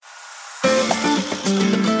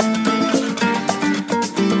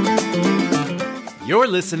You're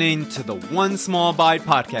listening to the One Small Bite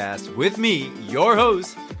podcast with me, your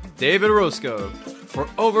host, David Orozco. For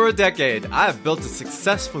over a decade, I have built a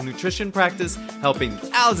successful nutrition practice helping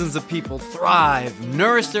thousands of people thrive,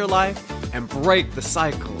 nourish their life, and break the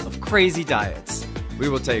cycle of crazy diets. We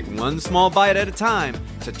will take one small bite at a time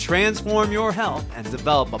to transform your health and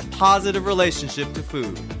develop a positive relationship to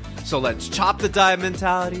food. So let's chop the diet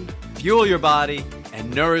mentality, fuel your body,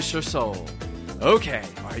 and nourish your soul. Okay,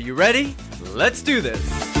 are you ready? Let's do this.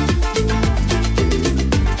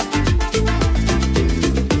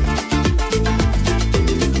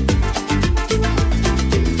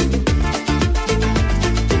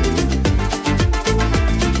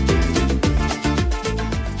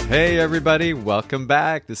 Hey everybody, welcome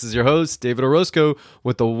back. This is your host, David Orozco,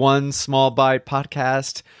 with the One Small Bite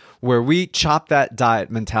podcast, where we chop that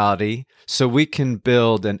diet mentality so we can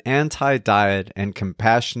build an anti-diet and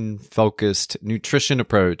compassion-focused nutrition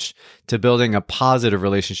approach to building a positive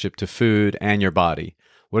relationship to food and your body.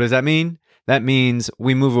 What does that mean? That means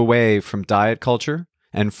we move away from diet culture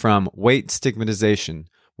and from weight stigmatization.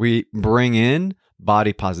 We bring in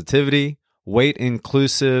body positivity, weight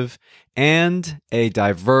inclusive, and a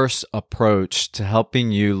diverse approach to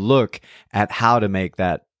helping you look at how to make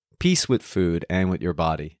that peace with food and with your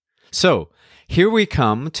body. So here we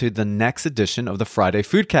come to the next edition of the Friday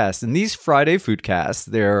Foodcast. And these Friday Foodcasts,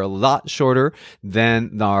 they're a lot shorter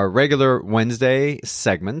than our regular Wednesday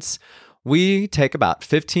segments. We take about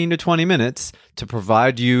 15 to 20 minutes to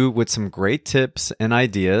provide you with some great tips and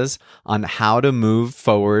ideas on how to move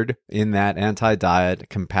forward in that anti-diet,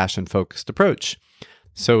 compassion-focused approach.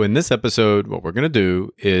 So in this episode, what we're going to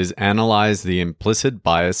do is analyze the implicit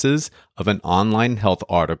biases of an online health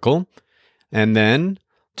article, and then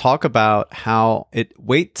talk about how it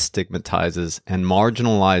weight stigmatizes and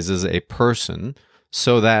marginalizes a person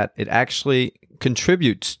so that it actually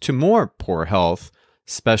contributes to more poor health,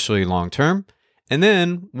 especially long term. And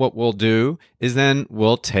then what we'll do is then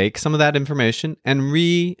we'll take some of that information and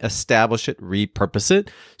re-establish it, repurpose it.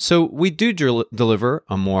 So we do deliver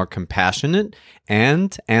a more compassionate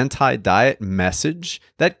and anti-diet message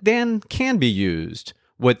that then can be used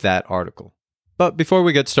with that article. But before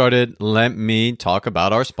we get started, let me talk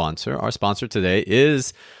about our sponsor. Our sponsor today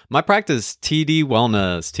is my practice, TD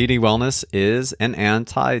Wellness. TD Wellness is an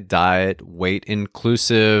anti-diet,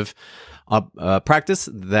 weight-inclusive practice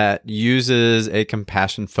that uses a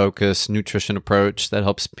compassion-focused nutrition approach that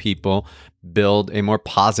helps people build a more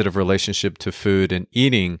positive relationship to food and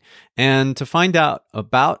eating. And to find out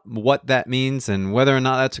about what that means and whether or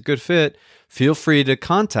not that's a good fit, feel free to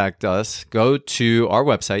contact us. Go to our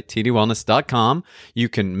website, tdwellness.com. You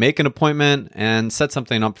can make an appointment and set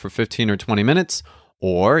something up for 15 or 20 minutes,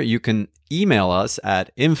 or you can email us at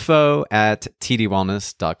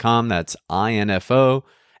info@tdwellness.com. That's info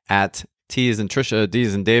at T as in Trisha, D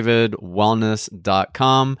as in David,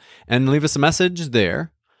 wellness.com, and leave us a message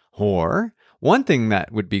there. Or one thing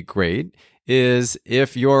that would be great is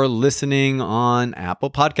if you're listening on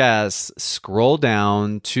Apple Podcasts, scroll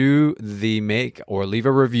down to the make or leave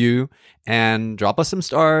a review and drop us some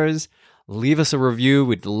stars. Leave us a review.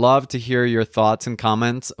 We'd love to hear your thoughts and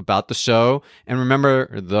comments about the show. And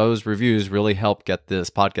remember, those reviews really help get this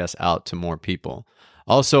podcast out to more people.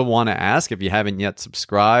 Also want to ask, if you haven't yet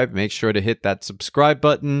subscribed, make sure to hit that subscribe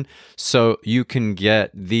button so you can get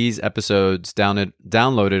these episodes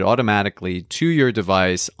downloaded automatically to your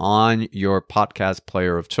device on your podcast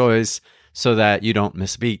player of choice so that you don't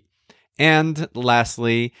miss a beat. And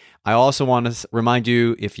lastly, I also want to remind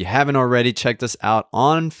you, if you haven't already checked us out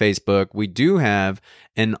on Facebook, we do have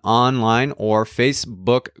an online or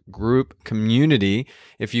Facebook group community.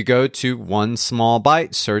 If you go to One Small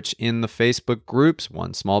Bite, search in the Facebook groups,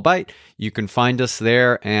 One Small Bite, you can find us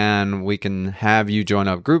there and we can have you join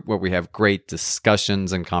our group where we have great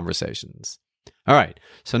discussions and conversations. All right,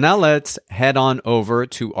 so now let's head on over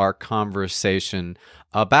to our conversation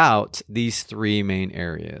about these three main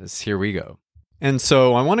areas. Here we go. And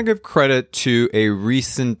so I want to give credit to a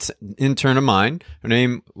recent intern of mine. Her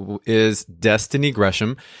name is Destiny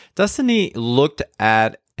Gresham. Destiny looked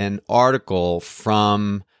at an article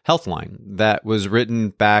from Healthline that was written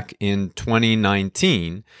back in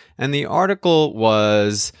 2019. And the article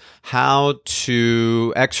was how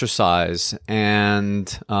to exercise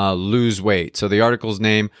and lose weight. So the article's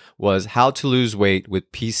name was How to Lose Weight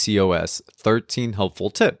with PCOS, 13 Helpful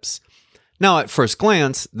Tips. Now, at first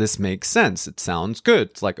glance, this makes sense. It sounds good.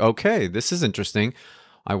 It's like, okay, this is interesting.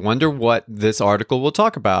 I wonder what this article will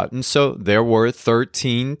talk about. And so there were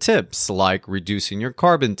 13 tips like reducing your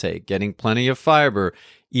carb intake, getting plenty of fiber,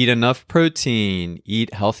 Eat enough protein,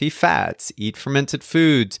 eat healthy fats, eat fermented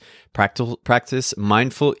foods, practice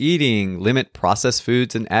mindful eating, limit processed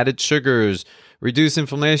foods and added sugars, reduce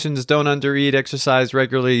inflammations, don't undereat, exercise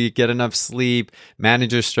regularly, get enough sleep,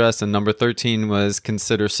 manage your stress. And number 13 was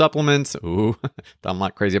consider supplements. Ooh, I'm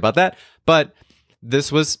not crazy about that. But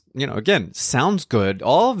this was, again, sounds good.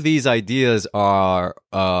 All of these ideas are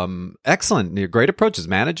excellent. They're great approaches.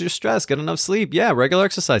 Manage your stress, get enough sleep. Yeah, regular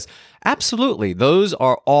exercise. Absolutely. Those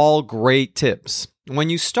are all great tips.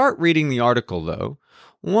 When you start reading the article, though,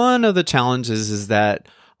 one of the challenges is that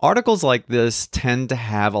articles like this tend to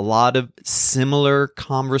have a lot of similar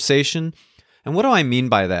conversation. And what do I mean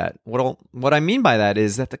by that? What I mean by that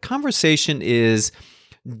is that the conversation is,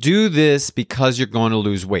 do this because you're going to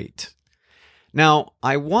lose weight. Now,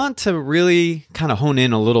 I want to really kind of hone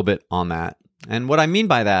in a little bit on that. And what I mean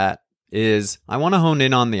by that is I want to hone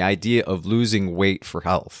in on the idea of losing weight for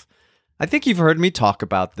health. I think you've heard me talk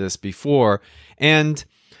about this before, and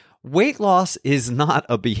weight loss is not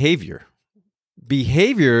a behavior.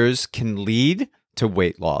 Behaviors can lead to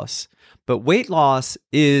weight loss, but weight loss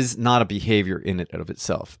is not a behavior in and of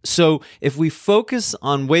itself. So if we focus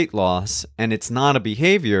on weight loss and it's not a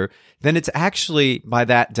behavior, then it's actually, by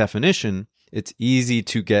that definition, it's easy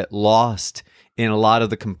to get lost in a lot of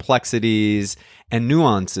the complexities and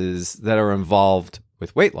nuances that are involved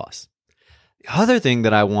with weight loss. The other thing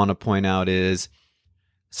that I want to point out is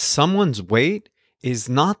someone's weight is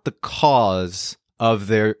not the cause of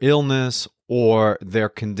their illness or their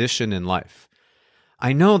condition in life.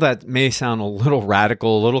 I know that may sound a little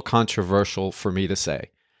radical, a little controversial for me to say,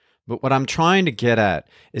 but what I'm trying to get at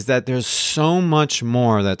is that there's so much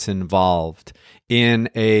more that's involved in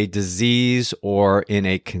a disease or in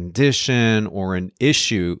a condition or an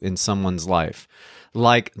issue in someone's life.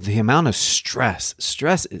 Like the amount of stress.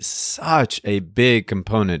 Stress is such a big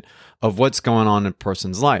component of what's going on in a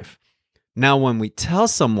person's life. Now, when we tell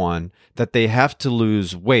someone that they have to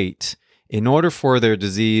lose weight in order for their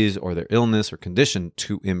disease or their illness or condition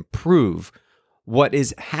to improve, what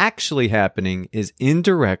is actually happening is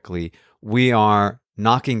indirectly we are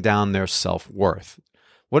knocking down their self-worth.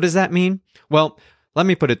 What does that mean? Well, let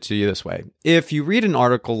me put it to you this way. If you read an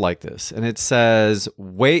article like this and it says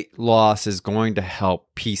weight loss is going to help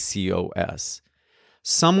PCOS,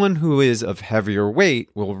 someone who is of heavier weight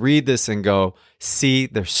will read this and go, see,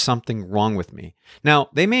 there's something wrong with me. Now,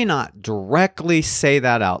 they may not directly say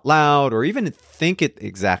that out loud or even think it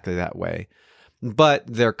exactly that way, but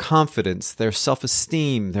their confidence, their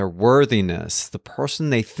self-esteem, their worthiness, the person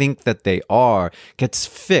they think that they are gets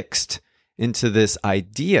fixed into this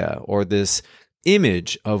idea or this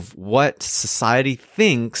image of what society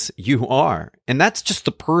thinks you are. And that's just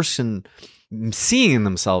the person seeing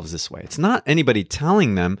themselves this way. It's not anybody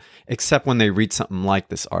telling them except when they read something like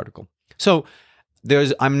this article. So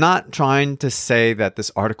I'm not trying to say that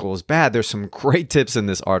this article is bad. There's some great tips in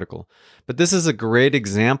this article, but this is a great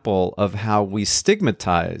example of how we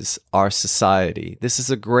stigmatize our society. This is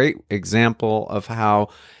a great example of how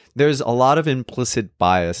there's a lot of implicit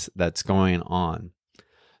bias that's going on.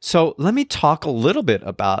 So let me talk a little bit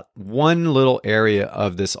about one little area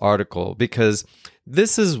of this article, because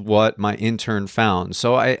this is what my intern found.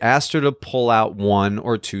 So I asked her to pull out one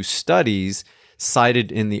or two studies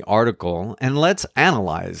cited in the article, and let's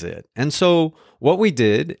analyze it. And so what we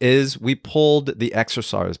did is we pulled the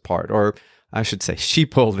exercise part, or I should say she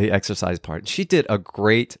pulled the exercise part. She did a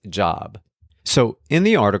great job. So in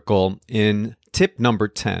the article, in tip number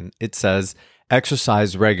 10, it says,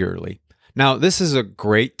 exercise regularly. Now, this is a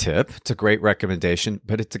great tip. It's a great recommendation,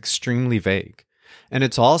 but it's extremely vague. And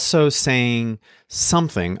it's also saying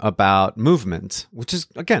something about movement, which is,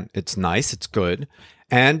 again, it's nice, it's good,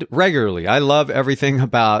 and regularly. I love everything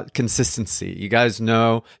about consistency. You guys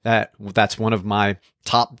know that that's one of my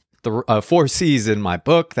top 4 C's in my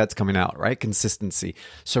book that's coming out, right? Consistency.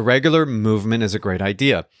 So regular movement is a great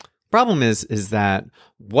idea. Problem is that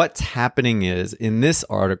what's happening is in this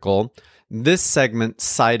article, this segment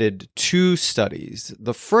cited 2 studies.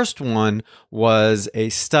 The first one was a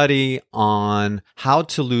study on how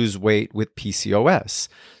to lose weight with PCOS.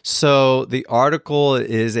 So the article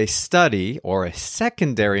is a study or a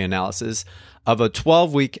secondary analysis of a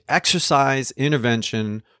 12-week exercise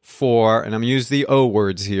intervention for, and I'm using the O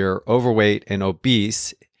words here, overweight and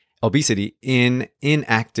obesity in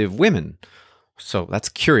inactive women. So that's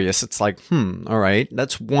curious. It's like, all right,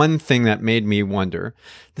 that's one thing that made me wonder.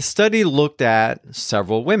 The study looked at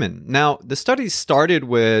several women. Now, the study started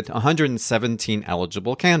with 117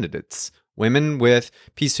 eligible candidates, women with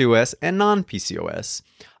PCOS and non-PCOS,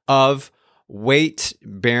 of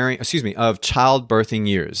childbirthing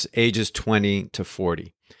years, ages 20 to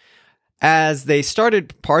 40. As they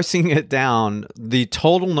started parsing it down, the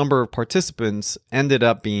total number of participants ended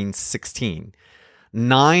up being 16.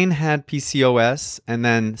 9 had PCOS, and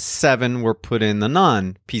then 7 were put in the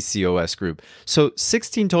non-PCOS group. So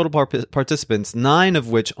 16 total participants, 9 of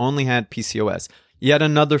which only had PCOS. Yet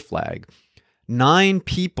another flag. 9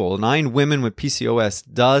 women with PCOS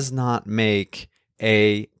does not make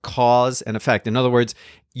a cause and effect. In other words,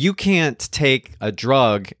 you can't take a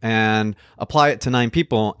drug and apply it to 9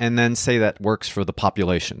 people and then say that works for the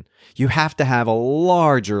population. You have to have a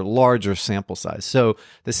larger sample size. So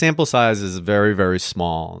the sample size is very, very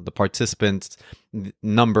small. The participants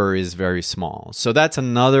number is very small. So that's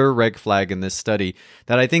another red flag in this study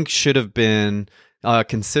that I think should have been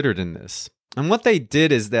considered in this. And what they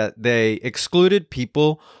did is that they excluded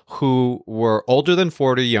people who were older than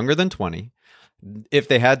 40, younger than 20, if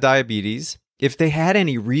they had diabetes, if they had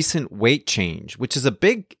any recent weight change, which is a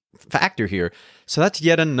big factor here. So that's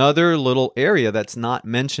yet another little area that's not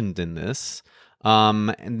mentioned in this.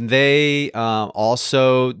 And they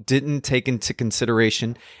also didn't take into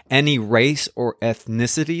consideration any race or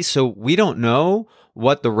ethnicity. So we don't know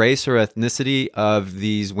what the race or ethnicity of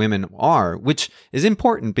these women are, which is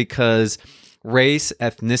important because race,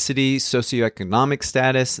 ethnicity, socioeconomic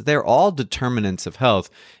status, they're all determinants of health.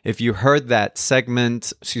 If you heard that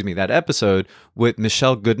that episode with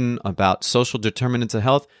Michelle Gooden about social determinants of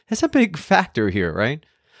health, it's a big factor here, right?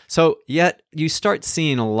 So yet you start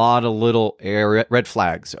seeing a lot of little red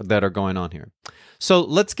flags that are going on here. So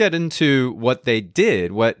let's get into what they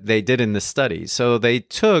did in this study. So they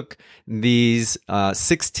took these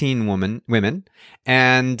 16 women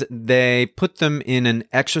and they put them in an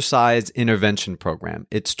exercise intervention program.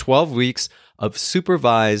 It's 12 weeks of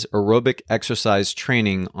supervised aerobic exercise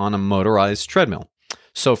training on a motorized treadmill.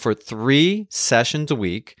 So for 3 sessions a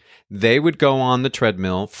week, they would go on the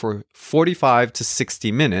treadmill for 45 to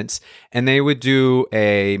 60 minutes, and they would do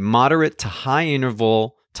a moderate to high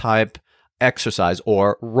interval type exercise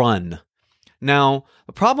or run. Now,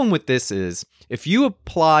 the problem with this is if you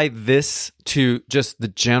apply this to just the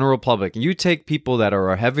general public, you take people that are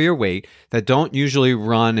a heavier weight, that don't usually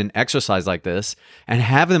run and exercise like this, and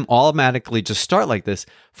have them automatically just start like this,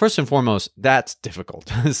 first and foremost, that's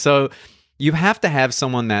difficult. So you have to have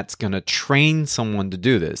someone that's going to train someone to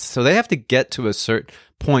do this. So they have to get to a certain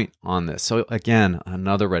point on this. So again,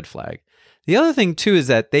 another red flag. The other thing, too, is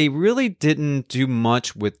that they really didn't do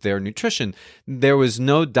much with their nutrition. There was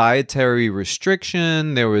no dietary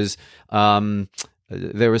restriction. There was some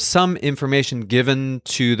information given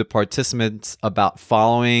to the participants about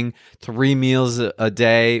following 3 meals a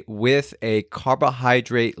day with a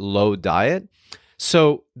carbohydrate-low diet.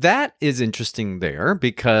 So that is interesting there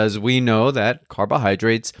because we know that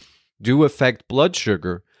carbohydrates do affect blood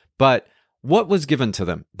sugar, but what was given to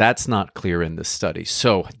them? That's not clear in this study.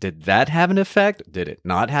 So did that have an effect? Did it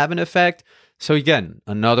not have an effect? So again,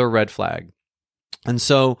 another red flag. And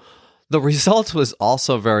so the result was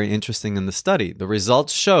also very interesting in the study. The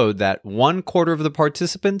results showed that 1/4 of the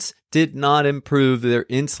participants did not improve their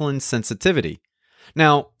insulin sensitivity.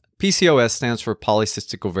 Now, PCOS stands for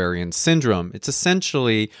polycystic ovarian syndrome. It's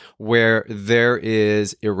essentially where there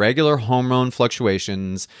is irregular hormone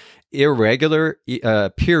fluctuations, irregular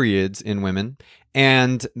periods in women,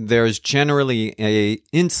 and there's generally a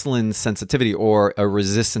insulin sensitivity or a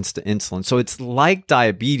resistance to insulin. So it's like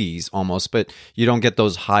diabetes almost, but you don't get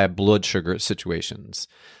those high blood sugar situations.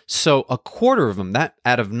 So 1/4 of them, that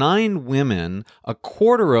out of 9 women,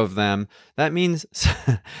 1/4 of them, that means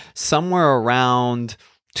somewhere around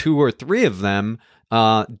 2 or 3 of them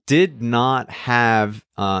did not have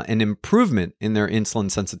an improvement in their insulin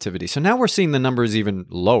sensitivity. So now we're seeing the numbers even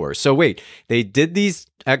lower. So wait, they did these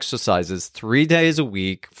exercises 3 days a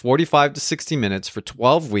week, 45 to 60 minutes for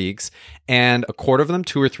 12 weeks, and 1/4 of them,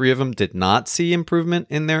 2 or 3 of them, did not see improvement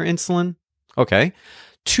in their insulin. Okay.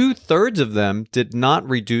 2/3 of them did not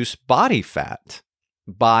reduce body fat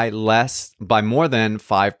by more than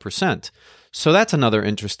 5%. So that's another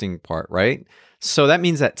interesting part, right? So that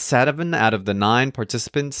means that 7 out of the 9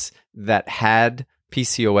 participants that had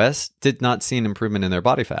PCOS did not see an improvement in their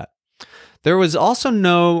body fat. There was also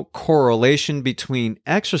no correlation between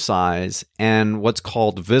exercise and what's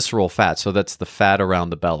called visceral fat. So that's the fat around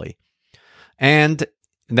the belly. And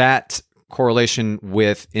that correlation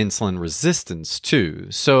with insulin resistance too.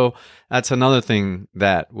 So that's another thing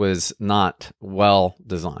that was not well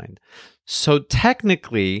designed. So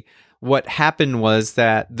technically, what happened was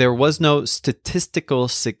that there was no statistical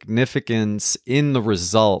significance in the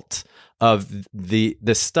result of the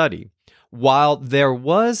study. While there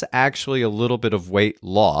was actually a little bit of weight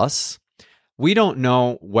loss, we don't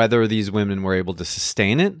know whether these women were able to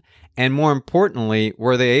sustain it, And more importantly,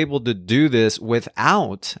 were they able to do this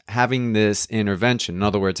without having this intervention? In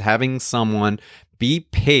other words, having someone be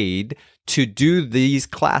paid to do these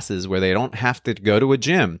classes where they don't have to go to a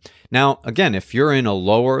gym. Now, again, if you're in a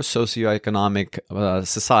lower socioeconomic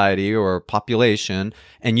society or population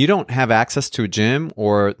and you don't have access to a gym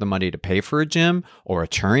or the money to pay for a gym or a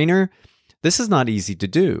trainer, this is not easy to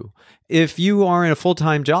do. If you are in a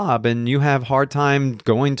full-time job and you have a hard time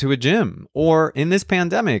going to a gym, or in this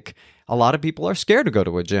pandemic, a lot of people are scared to go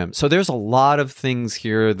to a gym. So there's a lot of things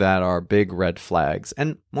here that are big red flags.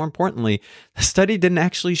 And more importantly, the study didn't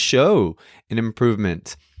actually show an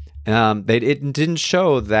improvement. It didn't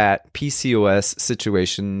show that PCOS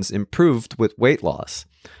situations improved with weight loss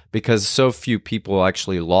because so few people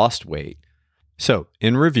actually lost weight. So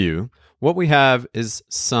in review, what we have is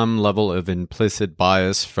some level of implicit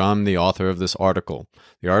bias from the author of this article.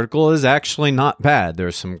 The article is actually not bad.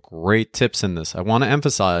 There's some great tips in this. I want to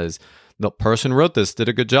emphasize the person who wrote this did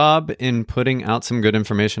a good job in putting out some good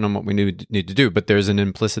information on what we need to do, but there's an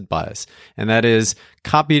implicit bias, and that is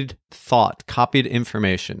copied thought, copied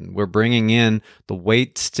information. We're bringing in the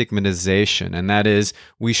weight stigmatization, and that is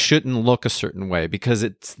we shouldn't look a certain way because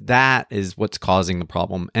that is what's causing the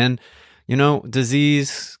problem. And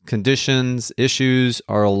disease, conditions, issues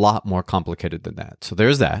are a lot more complicated than that. So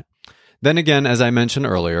there's that. Then again, as I mentioned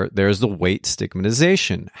earlier, there's the weight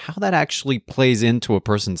stigmatization. How that actually plays into a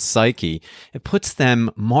person's psyche. It puts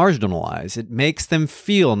them marginalized. It makes them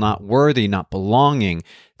feel not worthy, not belonging.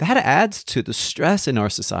 That adds to the stress in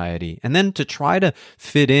our society. And then to try to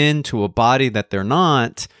fit into a body that they're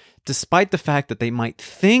not, despite the fact that they might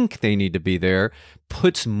think they need to be there,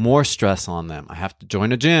 puts more stress on them. I have to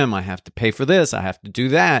join a gym. I have to pay for this. I have to do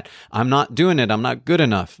that. I'm not doing it. I'm not good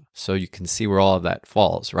enough. So you can see where all of that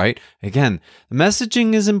falls, right? Again, the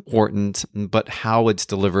messaging is important, but how it's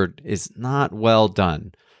delivered is not well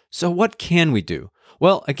done. So what can we do?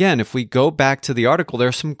 Well, again, if we go back to the article, there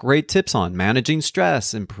are some great tips on managing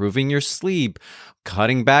stress, improving your sleep,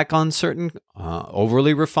 cutting back on certain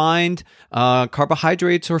overly refined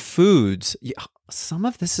carbohydrates or foods. Yeah, some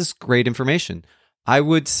of this is great information. I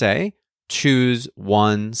would say choose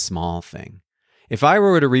one small thing. If I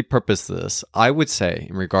were to repurpose this, I would say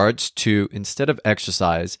in regards to instead of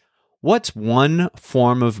exercise, what's one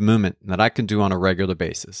form of movement that I can do on a regular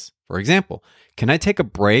basis? For example, can I take a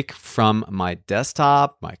break from my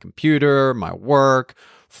desktop, my computer, my work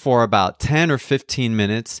for about 10 or 15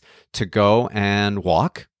 minutes to go and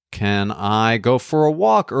walk? Can I go for a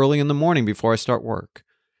walk early in the morning before I start work?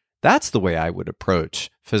 That's the way I would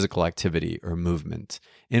approach physical activity or movement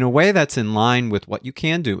in a way that's in line with what you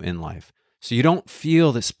can do in life. So you don't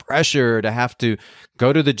feel this pressure to have to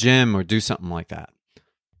go to the gym or do something like that.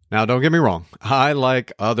 Now, don't get me wrong. I,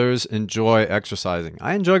 like others, enjoy exercising.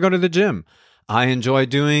 I enjoy going to the gym. I enjoy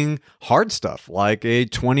doing hard stuff like a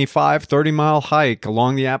 25, 30-mile hike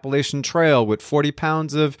along the Appalachian Trail with 40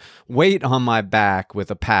 pounds of weight on my back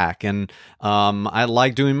with a pack. And I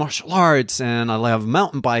like doing martial arts, and I love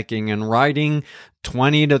mountain biking and riding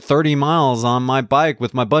 20 to 30 miles on my bike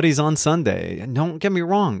with my buddies on Sunday. And don't get me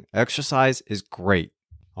wrong, exercise is great.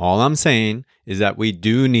 All I'm saying is that we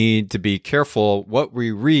do need to be careful what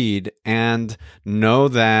we read and know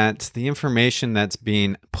that the information that's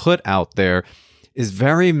being put out there is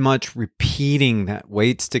very much repeating that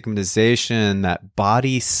weight stigmatization, that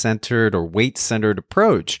body-centered or weight-centered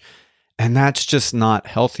approach. And that's just not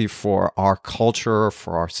healthy for our culture or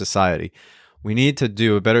for our society. We need to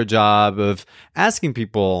do a better job of asking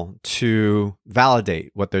people to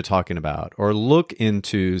validate what they're talking about or look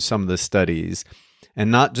into some of the studies and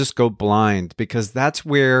not just go blind, because that's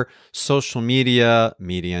where social media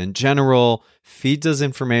in general, feeds us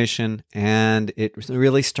information, and it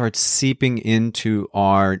really starts seeping into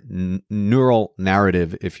our neural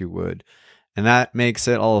narrative, if you would. And that makes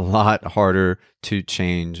it a lot harder to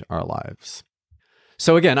change our lives.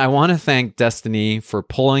 So again, I want to thank Destiny for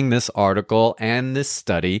pulling this article and this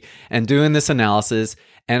study and doing this analysis.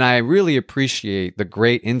 And I really appreciate the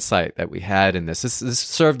great insight that we had in this. This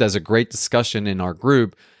served as a great discussion in our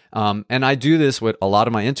group. And I do this with a lot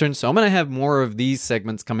of my interns. So I'm going to have more of these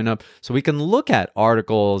segments coming up so we can look at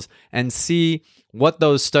articles and see what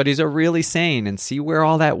those studies are really saying and see where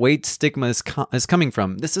all that weight stigma is coming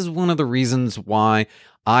from. This is one of the reasons why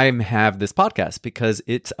I have this podcast, because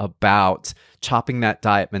it's about chopping that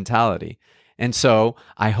diet mentality. And so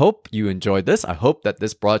I hope you enjoyed this. I hope that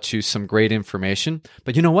this brought you some great information.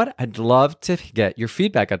 But you know what? I'd love to get your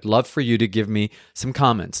feedback. I'd love for you to give me some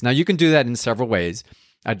comments. Now, you can do that in several ways.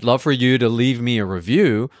 I'd love for you to leave me a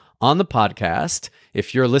review on the podcast.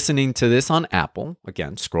 If you're listening to this on Apple,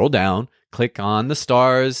 again, scroll down, click on the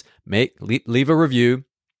stars, leave a review.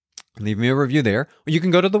 Leave me a review there. Or you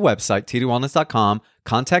can go to the website, tdwellness.com,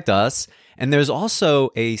 contact us. And there's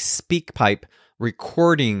also a SpeakPipe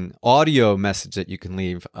recording audio message that you can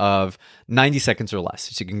leave of 90 seconds or less.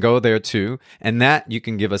 So you can go there too. And that you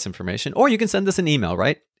can give us information. Or you can send us an email,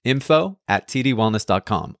 right?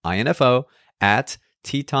 info@tdwellness.com.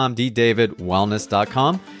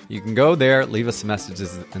 info@ttomddavidwellness.com. You can go there, leave us some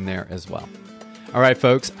messages in there as well. All right,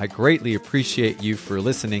 folks, I greatly appreciate you for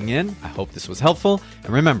listening in. I hope this was helpful. And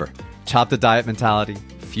remember, chop the diet mentality,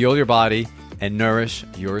 fuel your body, and nourish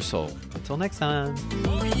your soul. Until next time.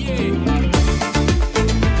 Oh, yeah.